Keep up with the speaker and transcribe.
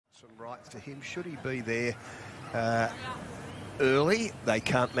Some rights to him. Should he be there early, they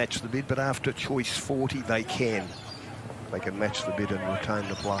can't match the bid, but after choice 40, they can. They can match the bid and retain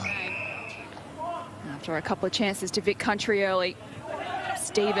the play. After a couple of chances to Vic Country early,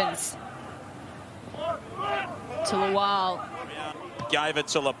 Stevens to Lawal. Gave it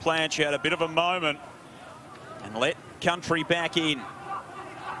to LaPlanche, had a bit of a moment and let Country back in.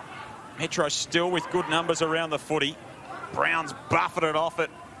 Metro still with good numbers around the footy. Brown's buffeted off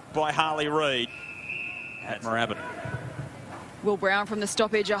it by Harley Reid at Moorabbin. Will Brown from the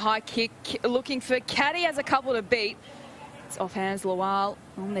stoppage, a high kick, looking for Caddy, has a couple to beat. It's off hands, Lawal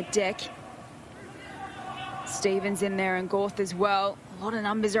on the deck. Stevens in there and Gorth as well. A lot of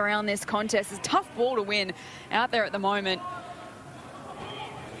numbers around this contest. It's a tough ball to win out there at the moment.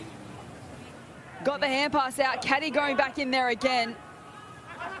 Got the hand pass out. Caddy going back in there again.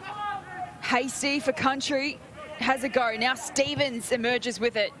 Hasty for Country. Has a go. Now Stevens emerges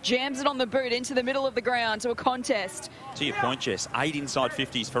with it. Jams it on the boot into the middle of the ground to a contest. To your point, Jess, 8 inside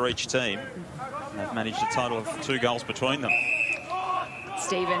 50s for each team. They've managed a total of 2 goals between them.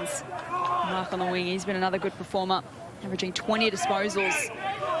 Stevens, mark on the wing. He's been another good performer, averaging 20 disposals.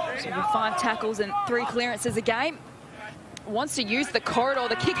 So with 5 tackles and 3 clearances a game. Wants to use the corridor.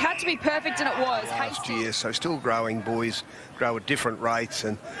 The kick had to be perfect, and it was. Last year, so still growing. Boys grow at different rates,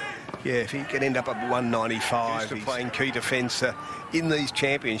 and yeah, if he can end up at 195, he's playing key defence in these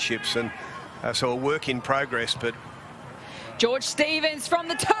championships, and so a work in progress. But George Stevens from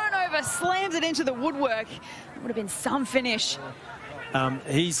the turnover slams it into the woodwork. It would have been some finish.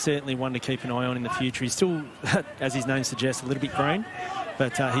 He's certainly one to keep an eye on in the future. He's still, as his name suggests, a little bit green,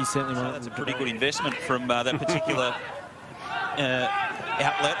 but he's certainly one. That's a pretty good investment from that particular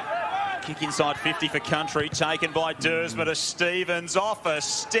outlet. Kick inside 50 for Country, taken by Dersma to Stevens, off a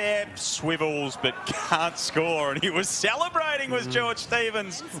step, swivels but can't score, and he was celebrating, was George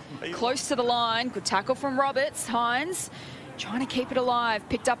Stevens. Close to the line, good tackle from Roberts. Hines trying to keep it alive,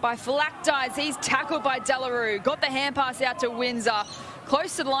 picked up by Phylactides. He's tackled by Delarue, got the hand pass out to Windsor.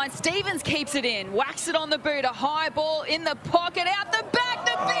 Close to the line, Stevens keeps it in, whacks it on the boot, a high ball in the pocket, out the back,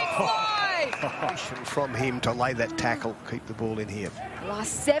 the big fly! From him to lay that tackle, keep the ball in here.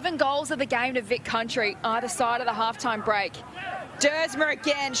 Last 7 goals of the game to Vic Country, either side of the halftime break. Dersma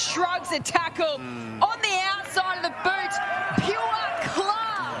again, shrugs a tackle on the outside of the boot, pure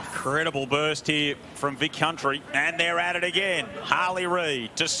class! Incredible burst here from Vic Country, and they're at it again. Harley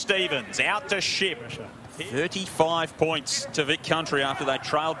Reid to Stevens, out to Ship. 35 points to Vic Country after they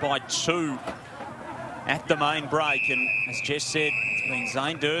trailed by 2 at the main break. And as Jess said, it's been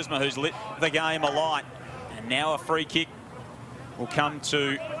Zane Dersma who's lit the game alight. And now a free kick will come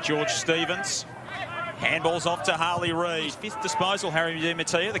to George Stevens. Handball's off to Harley Reid. His 5th disposal, Harry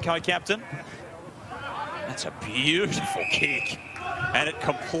Mattia, the co-captain. That's a beautiful kick. And it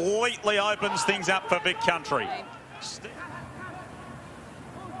completely opens things up for Vic Country.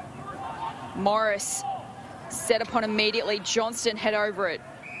 Morris set upon immediately. Johnston head over it.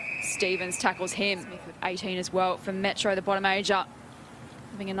 Stevens tackles him. Smith with 18 as well for Metro, the bottom major.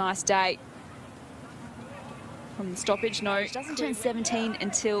 Having a nice day. From the stoppage, no. Doesn't turn 17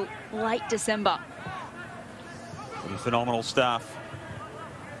 until late December. Phenomenal stuff.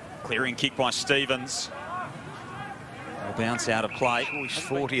 Clearing kick by Stevens. Will bounce out of play. He's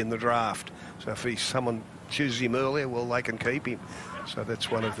 40 in the draft, so if someone chooses him earlier, well, they can keep him. So that's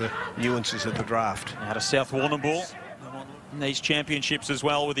one of the nuances of the draft. Out of South Warrnambool in these championships as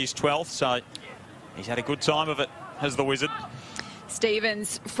well with his 12th, so he's had a good time of it as the Wizard.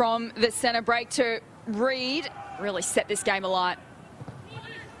 Stevens from the centre break to Reid really set this game alight.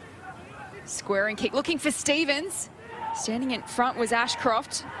 Squaring kick, looking for Stevens. Standing in front was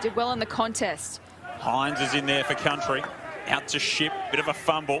Ashcroft, did well in the contest. Hines is in there for Country. Out to Ship, bit of a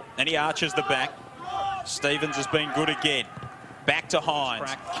fumble, and he arches the back. Stevens has been good again. Back to Hines.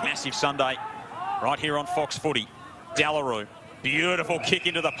 Massive Sunday right here on Fox Footy. Delarue, beautiful kick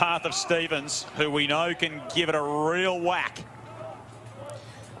into the path of Stevens, who we know can give it a real whack.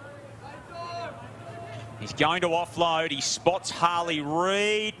 He's going to offload. He spots Harley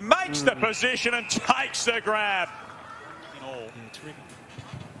Reid, makes the position and takes the grab.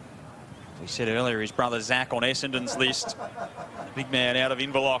 We said earlier, his brother Zach on Essendon's list. The big man out of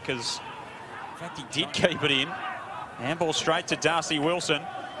Inverloch has, in fact, he did keep it in. Handball straight to Darcy Wilson.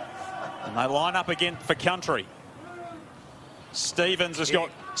 And they line up again for Country. Stevens has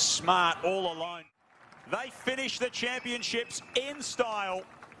got Smart all alone. They finish the championships in style.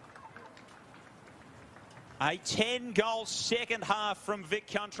 A 10-goal second half from Vic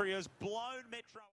Country has blown Metro.